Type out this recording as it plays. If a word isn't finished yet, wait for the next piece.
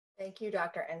Thank you,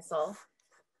 Dr. Ensel.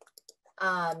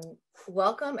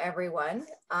 Welcome, everyone.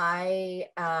 I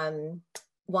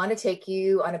want to take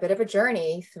you on a bit of a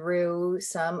journey through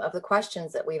some of the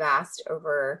questions that we've asked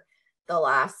over the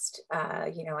last,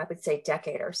 I would say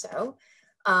decade or so.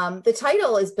 The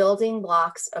title is Building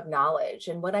Blocks of Knowledge.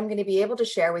 And what I'm going to be able to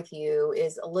share with you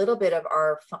is a little bit of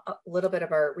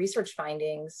our research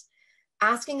findings,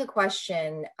 asking a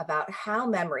question about how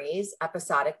memories,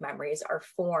 episodic memories, are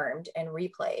formed and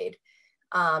replayed.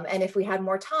 And if we had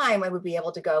more time, I would be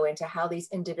able to go into how these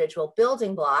individual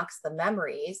building blocks, the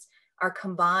memories, are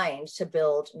combined to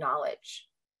build knowledge.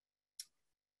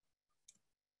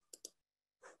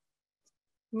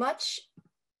 Much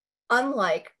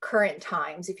unlike current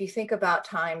times, if you think about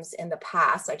times in the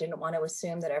past, I didn't want to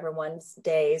assume that everyone's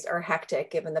days are hectic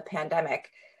given the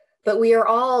pandemic, but we are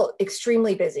all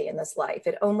extremely busy in this life.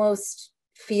 It almost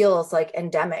feels like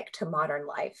endemic to modern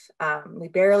life. We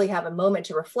barely have a moment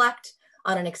to reflect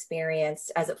on an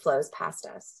experience as it flows past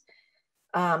us.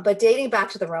 But dating back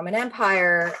to the Roman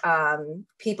Empire,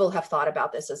 people have thought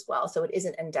about this as well. So it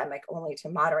isn't endemic only to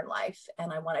modern life.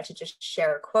 And I wanted to just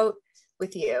share a quote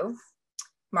with you.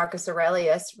 Marcus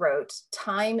Aurelius wrote,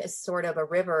 "Time is sort of a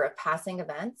river of passing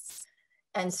events,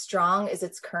 and strong is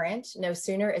its current. No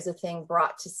sooner is a thing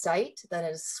brought to sight than it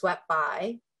is swept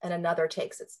by and another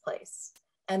takes its place.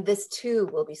 And this too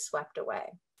will be swept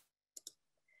away."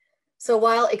 So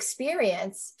while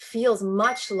experience feels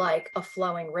much like a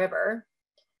flowing river,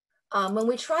 when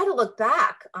we try to look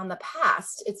back on the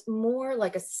past, it's more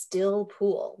like a still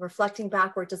pool. Reflecting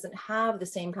backward doesn't have the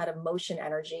same kind of motion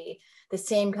energy, the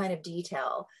same kind of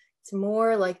detail. It's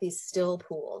more like these still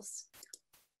pools.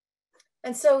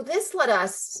 And so this led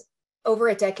us over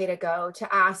a decade ago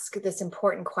to ask this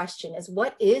important question: is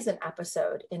what is an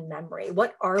episode in memory?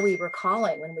 What are we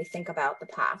recalling when we think about the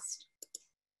past?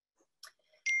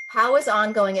 How is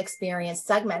ongoing experience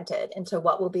segmented into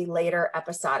what will be later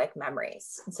episodic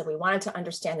memories? And so we wanted to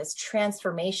understand this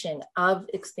transformation of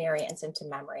experience into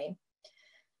memory.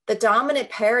 The dominant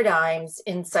paradigms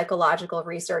in psychological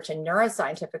research and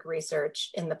neuroscientific research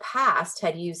in the past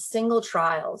had used single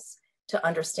trials to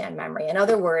understand memory. In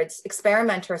other words,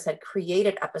 experimenters had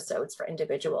created episodes for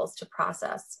individuals to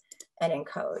process and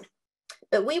encode.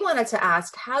 But we wanted to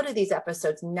ask, how do these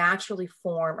episodes naturally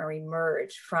form or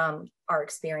emerge from our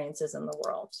experiences in the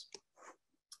world?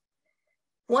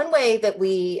 One way that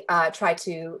we try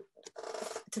to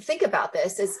think about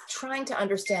this is trying to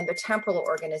understand the temporal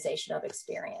organization of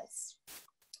experience.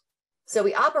 So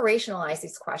we operationalize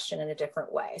this question in a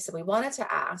different way. So we wanted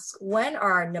to ask, when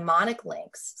are mnemonic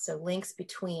links, so links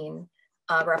between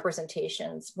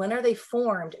representations, when are they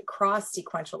formed across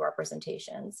sequential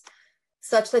representations,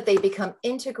 such that they become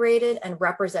integrated and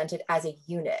represented as a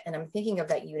unit? And I'm thinking of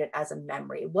that unit as a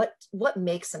memory. What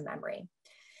makes a memory?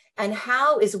 And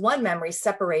how is one memory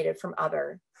separated from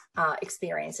other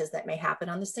experiences that may happen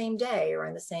on the same day or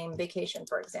on the same vacation,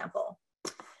 for example?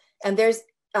 And there's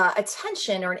a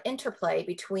tension or an interplay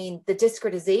between the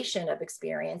discretization of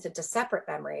experience into separate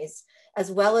memories, as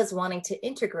well as wanting to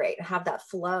integrate and have that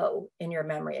flow in your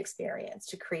memory experience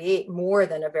to create more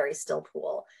than a very still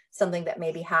pool, something that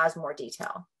maybe has more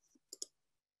detail.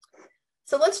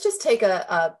 So let's just take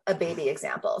a baby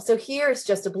example. So here's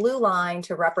just a blue line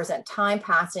to represent time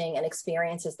passing and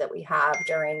experiences that we have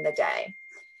during the day.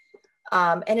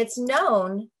 And it's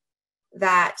known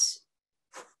that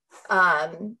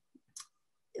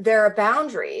there are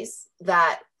boundaries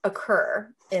that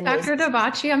occur in Dr.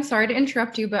 Davachi, I'm sorry to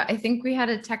interrupt you, but I think we had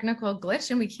a technical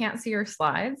glitch and we can't see your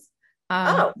slides.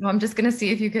 I'm just going to see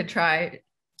if you could try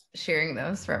sharing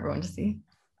those for everyone to see.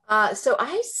 So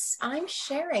I'm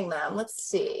sharing them. Let's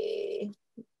see.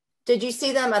 Did you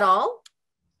see them at all?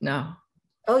 No.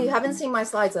 Oh, you haven't seen my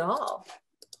slides at all.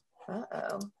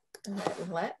 Uh-oh. Okay,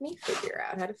 let me figure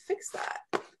out how to fix that.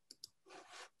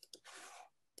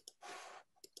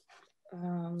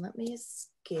 Let me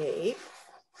escape.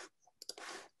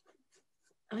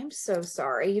 I'm so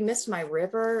sorry. You missed my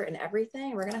river and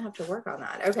everything. We're going to have to work on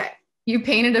that. Okay. You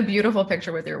painted a beautiful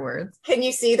picture with your words. Can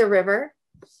you see the river?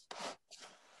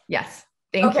 Yes.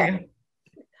 Thank you.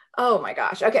 Oh my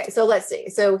gosh. Okay. So let's see.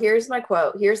 So here's my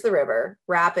quote. Here's the river,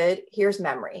 rapid. Here's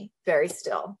memory, very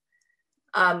still.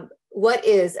 What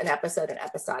is an episode in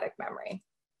episodic memory?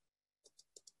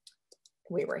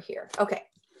 We were here. Okay.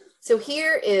 So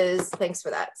here is, thanks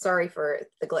for that. Sorry for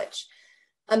the glitch.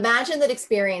 Imagine that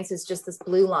experience is just this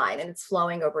blue line and it's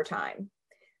flowing over time.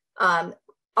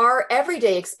 Our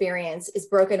everyday experience is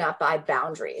broken up by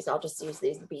boundaries. I'll just use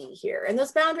these B here. And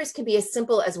those boundaries can be as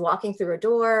simple as walking through a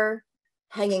door,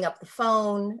 hanging up the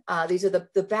phone. These are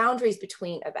the boundaries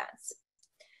between events.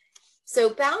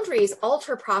 So boundaries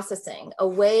alter processing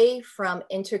away from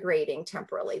integrating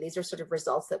temporally. These are sort of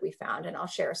results that we found, and I'll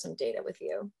share some data with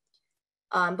you.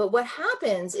 But what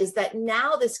happens is that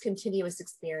now this continuous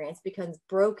experience becomes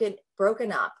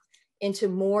broken up into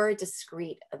more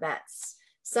discrete events,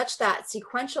 such that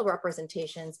sequential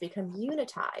representations become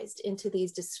unitized into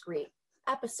these discrete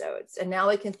episodes. And now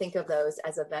I can think of those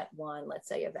as event one, let's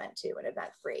say event two, and event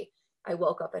three. I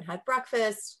woke up and had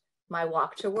breakfast, my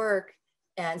walk to work,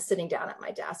 and sitting down at my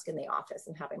desk in the office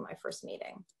and having my first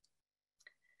meeting.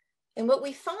 And what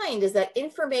we find is that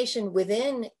information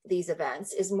within these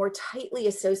events is more tightly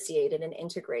associated and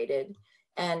integrated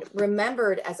and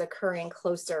remembered as occurring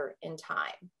closer in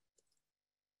time.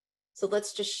 So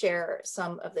let's just share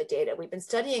some of the data. We've been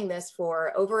studying this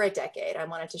for over a decade. I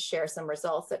wanted to share some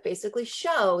results that basically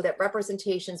show that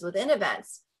representations within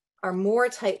events are more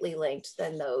tightly linked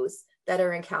than those that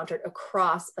are encountered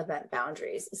across event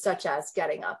boundaries, such as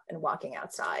getting up and walking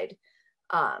outside.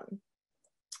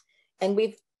 And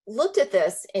we've looked at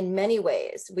this in many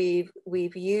ways. We've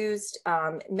used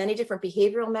many different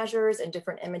behavioral measures and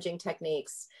different imaging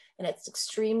techniques, and it's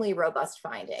extremely robust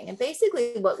finding. And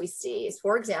basically what we see is,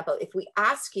 for example, if we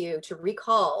ask you to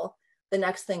recall the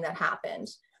next thing that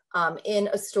happened in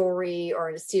a story or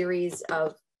in a series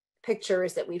of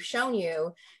pictures that we've shown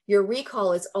you, your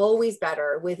recall is always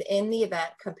better within the event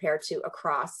compared to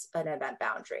across an event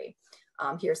boundary.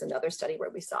 Here's another study where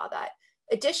we saw that.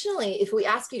 Additionally, if we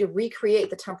ask you to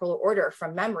recreate the temporal order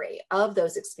from memory of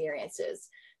those experiences,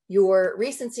 your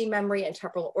recency memory and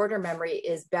temporal order memory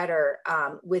is better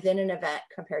within an event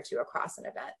compared to across an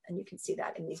event. And you can see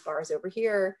that in these bars over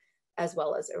here, as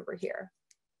well as over here.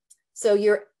 So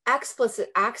your explicit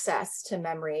access to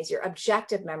memories, your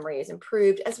objective memory is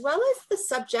improved, as well as the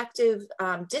subjective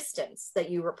distance that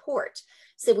you report.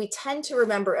 So we tend to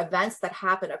remember events that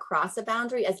happen across a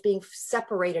boundary as being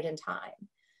separated in time.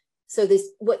 So this,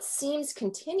 what seems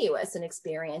continuous in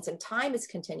experience and time is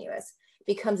continuous,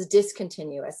 becomes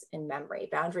discontinuous in memory.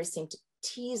 Boundaries seem to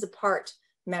tease apart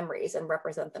memories and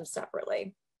represent them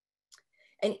separately.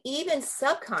 And even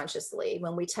subconsciously,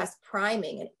 when we test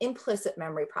priming and implicit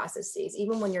memory processes,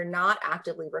 even when you're not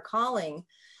actively recalling,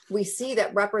 we see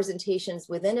that representations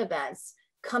within events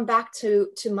come back to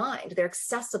mind. They're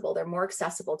accessible, they're more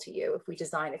accessible to you if we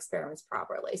design experiments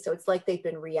properly. So it's like they've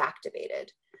been reactivated.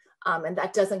 And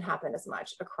that doesn't happen as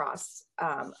much across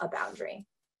a boundary.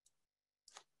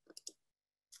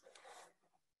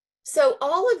 So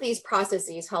all of these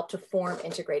processes help to form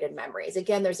integrated memories.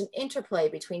 Again, there's an interplay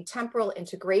between temporal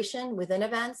integration within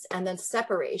events and then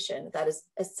separation that is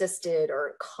assisted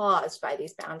or caused by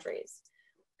these boundaries.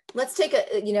 Let's take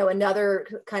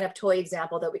another kind of toy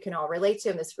example that we can all relate to,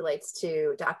 and this relates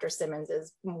to Dr.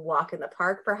 Simmons's walk in the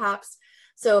park, perhaps.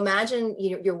 So imagine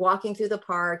you're walking through the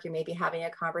park, you're maybe having a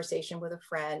conversation with a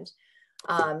friend,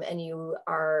 and you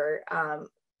are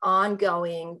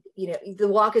ongoing, the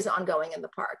walk is ongoing in the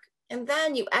park. And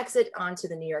then you exit onto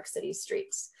the New York City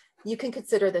streets. You can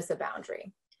consider this a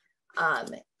boundary.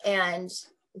 And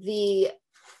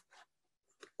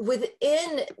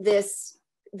within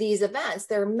these events,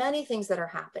 there are many things that are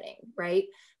happening, right?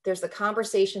 There's the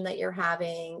conversation that you're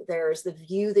having, there's the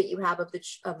view that you have of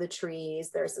the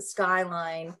trees, there's the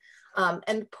skyline. And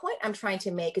the point I'm trying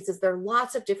to make is there are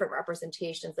lots of different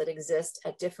representations that exist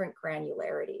at different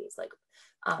granularities. Like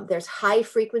there's high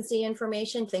frequency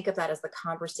information. Think of that as the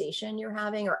conversation you're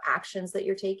having or actions that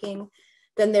you're taking.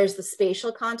 Then there's the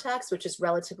spatial context, which is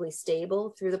relatively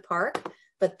stable through the park,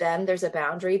 but then there's a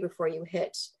boundary before you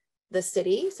hit the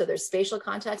city. So there's spatial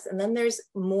context, and then there's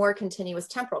more continuous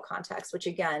temporal context, which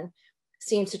again,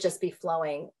 seems to just be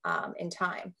flowing in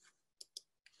time.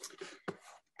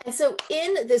 And so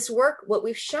in this work, what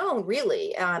we've shown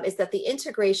really is that the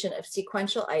integration of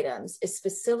sequential items is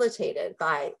facilitated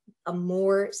by a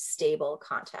more stable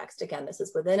context. Again, this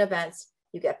is within events,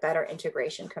 you get better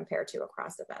integration compared to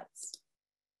across events.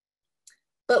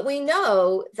 But we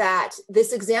know that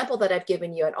this example that I've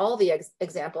given you and all the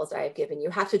examples I have given you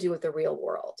have to do with the real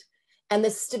world. And the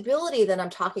stability that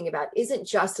I'm talking about isn't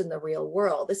just in the real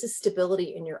world. This is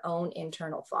stability in your own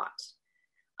internal thought.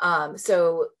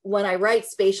 So when I write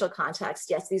spatial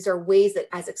context, yes, these are ways that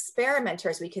as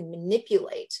experimenters, we can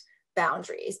manipulate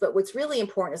boundaries, but what's really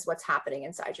important is what's happening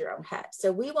inside your own head.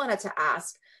 So we wanted to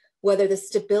ask whether the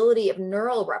stability of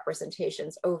neural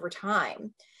representations over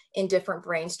time in different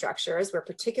brain structures, we're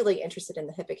particularly interested in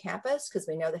the hippocampus because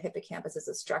we know the hippocampus is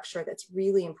a structure that's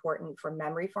really important for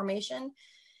memory formation.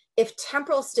 If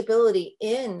temporal stability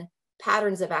in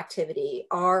patterns of activity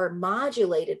are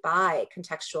modulated by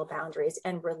contextual boundaries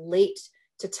and relate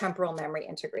to temporal memory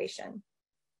integration.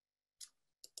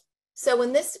 So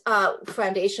in this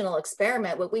foundational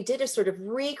experiment, what we did is sort of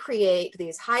recreate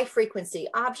these high frequency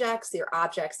objects, their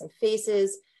objects and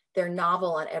faces. They're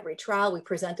novel on every trial. We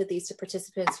presented these to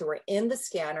participants who were in the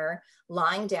scanner,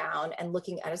 lying down and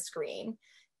looking at a screen.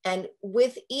 And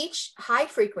with each high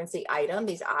frequency item,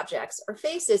 these objects or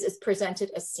faces is presented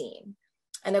a scene.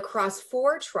 And across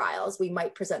 4 trials, we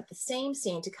might present the same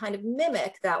scene to kind of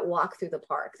mimic that walk through the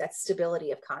park, that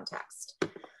stability of context.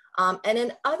 And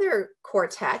in other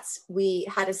quartets, we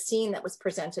had a scene that was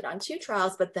presented on 2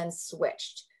 trials, but then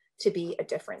switched to be a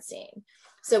different scene.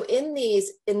 So in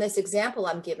this example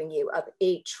I'm giving you of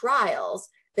 8 trials,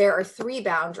 there are 3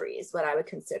 boundaries, what I would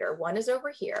consider. One is over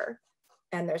here,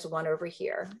 and there's one over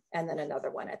here, and then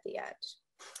another one at the end.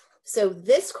 So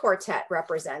this quartet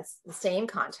represents the same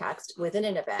context within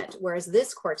an event, whereas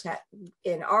this quartet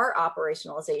in our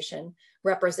operationalization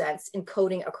represents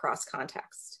encoding across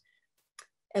context.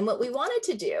 And what we wanted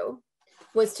to do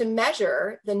was to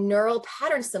measure the neural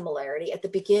pattern similarity at the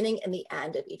beginning and the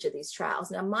end of each of these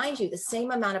trials. Now, mind you, the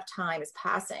same amount of time is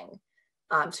passing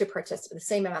to participants,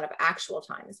 the same amount of actual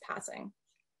time is passing.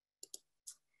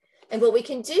 And what we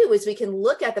can do is we can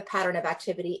look at the pattern of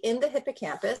activity in the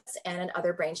hippocampus and in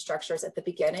other brain structures at the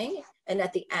beginning and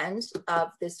at the end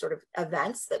of this sort of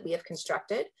events that we have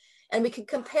constructed. And we can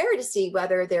compare to see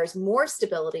whether there's more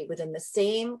stability within the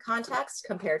same context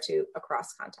compared to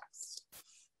across context.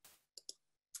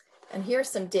 And here's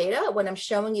some data. What I'm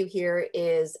showing you here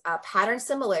is a pattern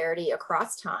similarity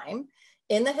across time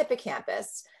in the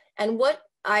hippocampus. And what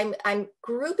I'm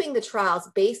grouping the trials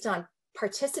based on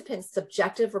participants'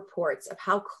 subjective reports of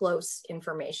how close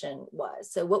information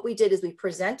was. So what we did is we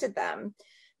presented them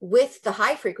with the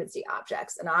high frequency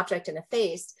objects, an object and a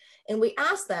face, and we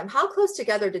asked them, how close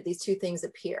together did these 2 things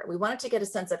appear? We wanted to get a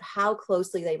sense of how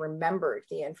closely they remembered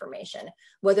the information,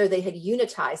 whether they had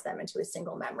unitized them into a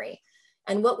single memory.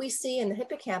 And what we see in the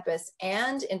hippocampus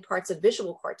and in parts of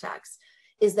visual cortex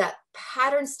is that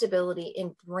pattern stability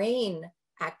in brain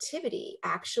activity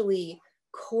actually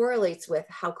correlates with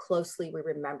how closely we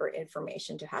remember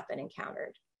information to have been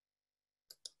encountered.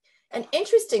 And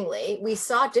interestingly, we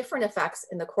saw different effects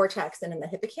in the cortex and in the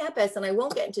hippocampus, and I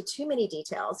won't get into too many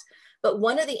details, but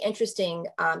one of the interesting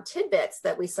tidbits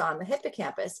that we saw in the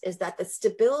hippocampus is that the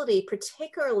stability,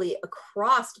 particularly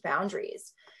across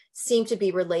boundaries, seemed to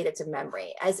be related to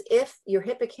memory, as if your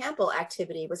hippocampal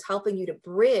activity was helping you to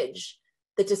bridge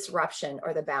the disruption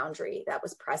or the boundary that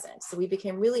was present. So we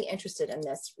became really interested in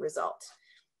this result.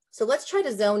 So let's try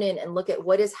to zone in and look at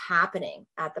what is happening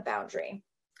at the boundary.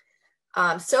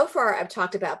 So far, I've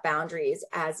talked about boundaries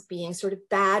as being sort of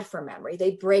bad for memory.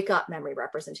 They break up memory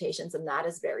representations, and that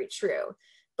is very true.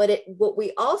 But what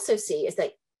we also see is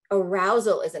that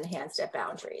arousal is enhanced at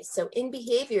boundaries. So in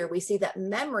behavior, we see that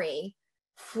memory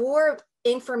for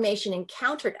information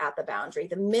encountered at the boundary,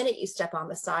 the minute you step on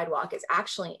the sidewalk, is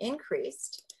actually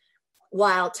increased,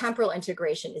 while temporal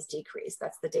integration is decreased.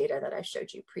 That's the data that I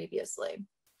showed you previously.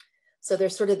 So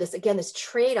there's sort of this, again, this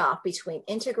trade-off between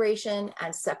integration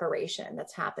and separation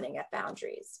that's happening at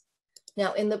boundaries.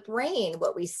 Now, in the brain,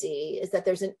 what we see is that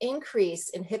there's an increase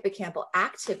in hippocampal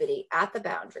activity at the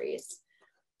boundaries,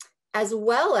 as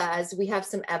well as we have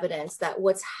some evidence that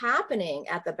what's happening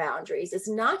at the boundaries is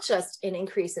not just an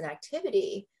increase in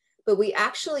activity, but we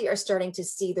actually are starting to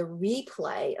see the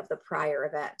replay of the prior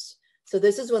event. So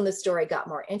this is when the story got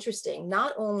more interesting.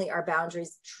 Not only are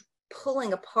boundaries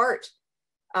pulling apart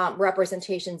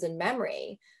representations in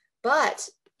memory, but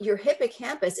your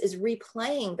hippocampus is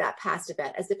replaying that past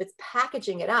event as if it's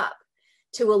packaging it up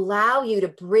to allow you to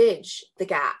bridge the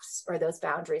gaps or those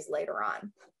boundaries later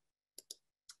on.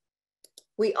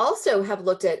 We also have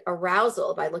looked at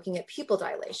arousal by looking at pupil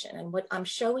dilation. And what I'm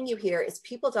showing you here is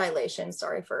pupil dilation,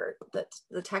 sorry for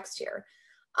the text here.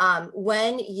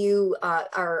 When you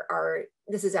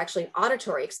this is actually an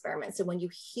auditory experiment. So when you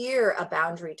hear a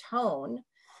boundary tone,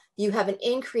 you have an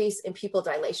increase in pupil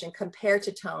dilation compared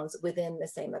to tones within the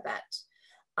same event.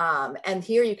 And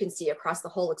here you can see across the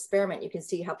whole experiment, you can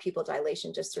see how pupil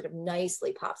dilation just sort of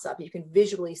nicely pops up. You can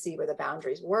visually see where the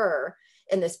boundaries were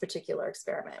in this particular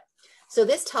experiment. So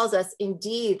this tells us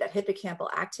indeed that hippocampal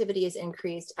activity is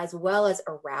increased as well as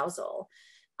arousal.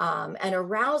 And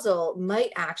arousal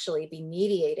might actually be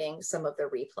mediating some of the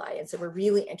replay. And so we're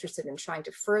really interested in trying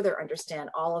to further understand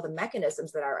all of the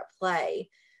mechanisms that are at play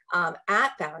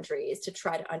at boundaries to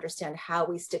try to understand how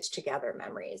we stitch together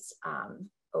memories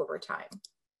over time.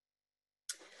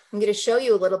 I'm going to show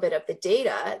you a little bit of the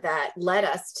data that led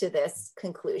us to this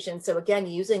conclusion. So again,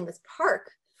 using this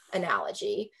park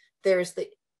analogy, there's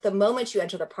the moment you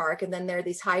enter the park, and then there are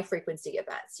these high frequency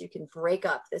events. You can break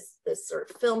up this sort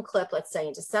of film clip, let's say,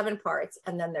 into 7 parts,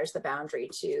 and then there's the boundary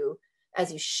to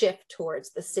as you shift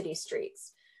towards the city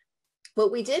streets.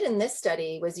 What we did in this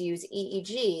study was use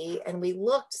EEG, and we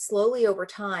looked slowly over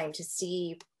time to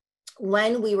see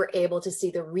when we were able to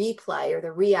see the replay or the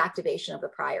reactivation of the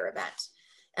prior event.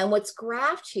 And what's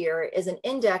graphed here is an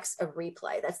index of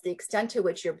replay. That's the extent to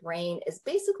which your brain is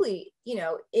basically,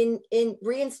 in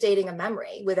reinstating a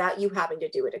memory without you having to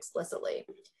do it explicitly.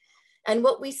 And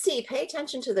what we see, pay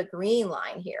attention to the green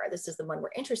line here, this is the one we're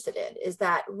interested in, is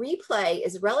that replay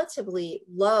is relatively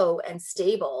low and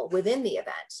stable within the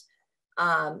event.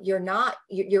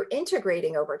 You're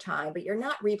integrating over time, but you're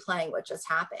not replaying what just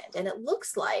happened. And it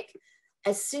looks like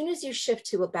as soon as you shift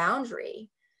to a boundary,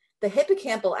 the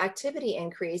hippocampal activity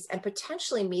increase, and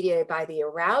potentially mediated by the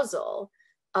arousal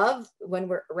of when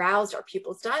we're aroused, our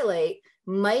pupils dilate,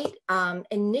 might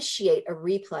initiate a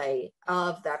replay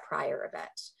of that prior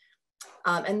event.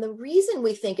 And the reason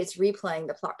we think it's replaying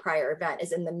the prior event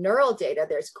is in the neural data,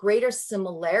 there's greater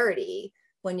similarity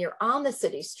when you're on the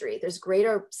city street, there's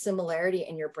greater similarity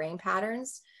in your brain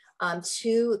patterns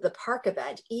to the park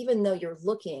event, even though you're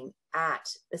looking at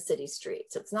the city street.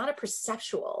 So it's not a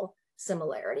perceptual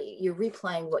similarity. You're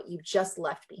replaying what you just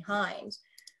left behind.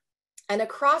 And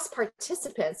across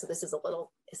participants, so this is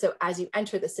so as you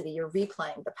enter the city, you're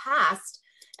replaying the past.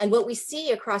 And what we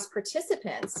see across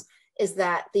participants is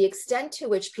that the extent to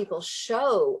which people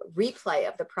show replay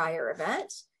of the prior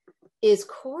event is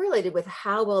correlated with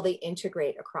how well they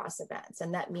integrate across events.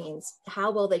 And that means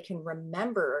how well they can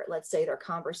remember, let's say, their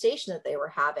conversation that they were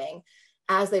having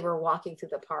as they were walking through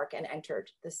the park and entered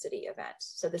the city event.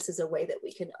 So this is a way that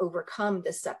we can overcome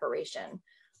this separation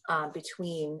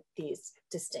between these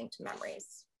distinct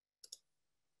memories.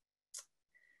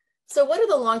 So what are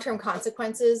the long-term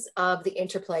consequences of the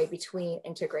interplay between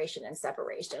integration and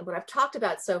separation? What I've talked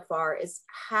about so far is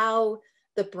how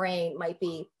the brain might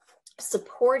be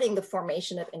supporting the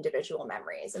formation of individual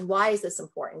memories. And why is this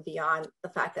important beyond the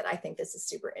fact that I think this is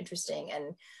super interesting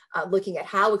and looking at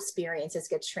how experiences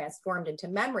get transformed into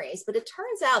memories. But it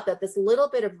turns out that this little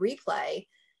bit of replay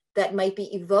that might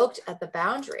be evoked at the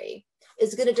boundary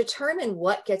is going to determine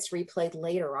what gets replayed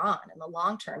later on in the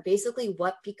long term, basically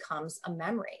what becomes a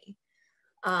memory.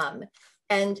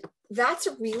 And that's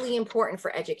really important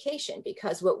for education,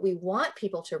 because what we want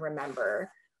people to remember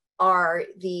are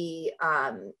the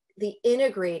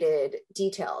integrated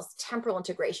details, temporal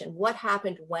integration, what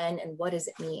happened when and what does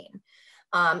it mean?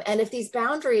 And if these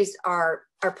boundaries are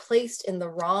placed in the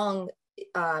wrong,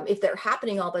 if they're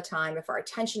happening all the time, if our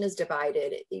attention is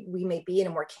divided, we may be in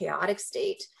a more chaotic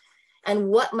state. And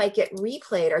what might get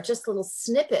replayed are just little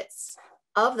snippets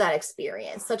of that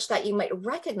experience, such that you might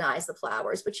recognize the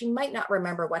flowers, but you might not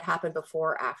remember what happened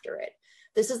before or after it.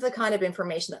 This is the kind of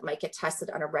information that might get tested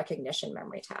on a recognition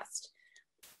memory test.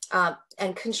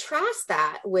 And contrast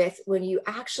that with when you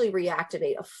actually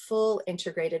reactivate a full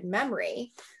integrated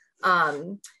memory,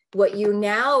 what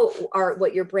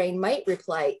your brain might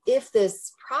replay, if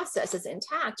this process is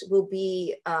intact, will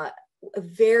be a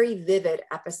very vivid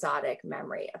episodic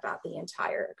memory about the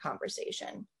entire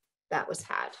conversation that was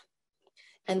had.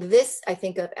 And this I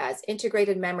think of as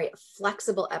integrated memory, a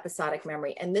flexible episodic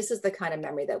memory. And this is the kind of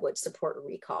memory that would support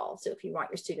recall. So if you want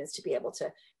your students to be able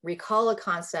to recall a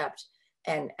concept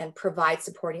and provide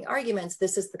supporting arguments,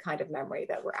 this is the kind of memory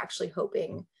that we're actually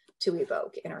hoping to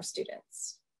evoke in our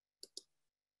students.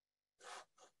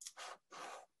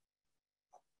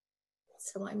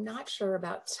 So I'm not sure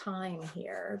about time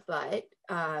here, but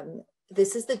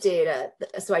this is the data.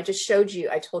 So I just showed you,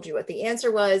 I told you what the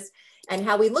answer was, and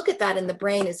how we look at that in the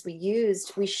brain is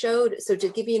we showed, so to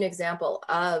give you an example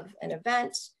of an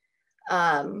event,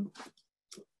 oh,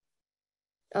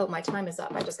 my time is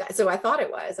up. So I thought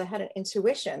it was, I had an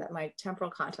intuition that my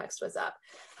temporal context was up.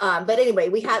 But anyway,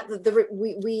 we have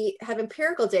we have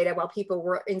empirical data while people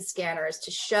were in scanners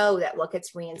to show that what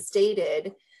gets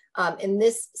reinstated in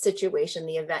this situation,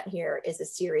 the event here is a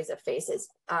series of faces.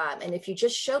 And if you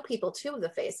just show people two of the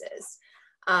faces,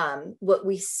 what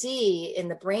we see in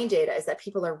the brain data is that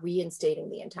people are reinstating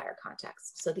the entire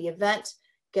context. So the event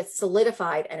gets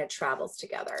solidified and it travels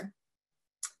together.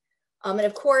 And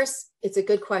of course, it's a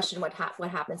good question what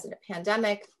happens in a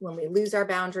pandemic when we lose our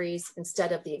boundaries.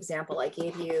 Instead of the example I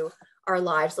gave you, our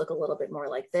lives look a little bit more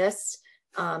like this.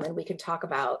 And we can talk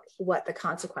about what the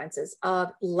consequences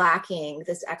of lacking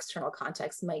this external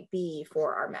context might be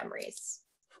for our memories.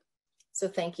 So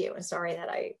thank you, and sorry that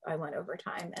I went over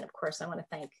time. And of course, I want to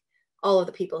thank all of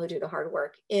the people who do the hard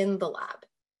work in the lab.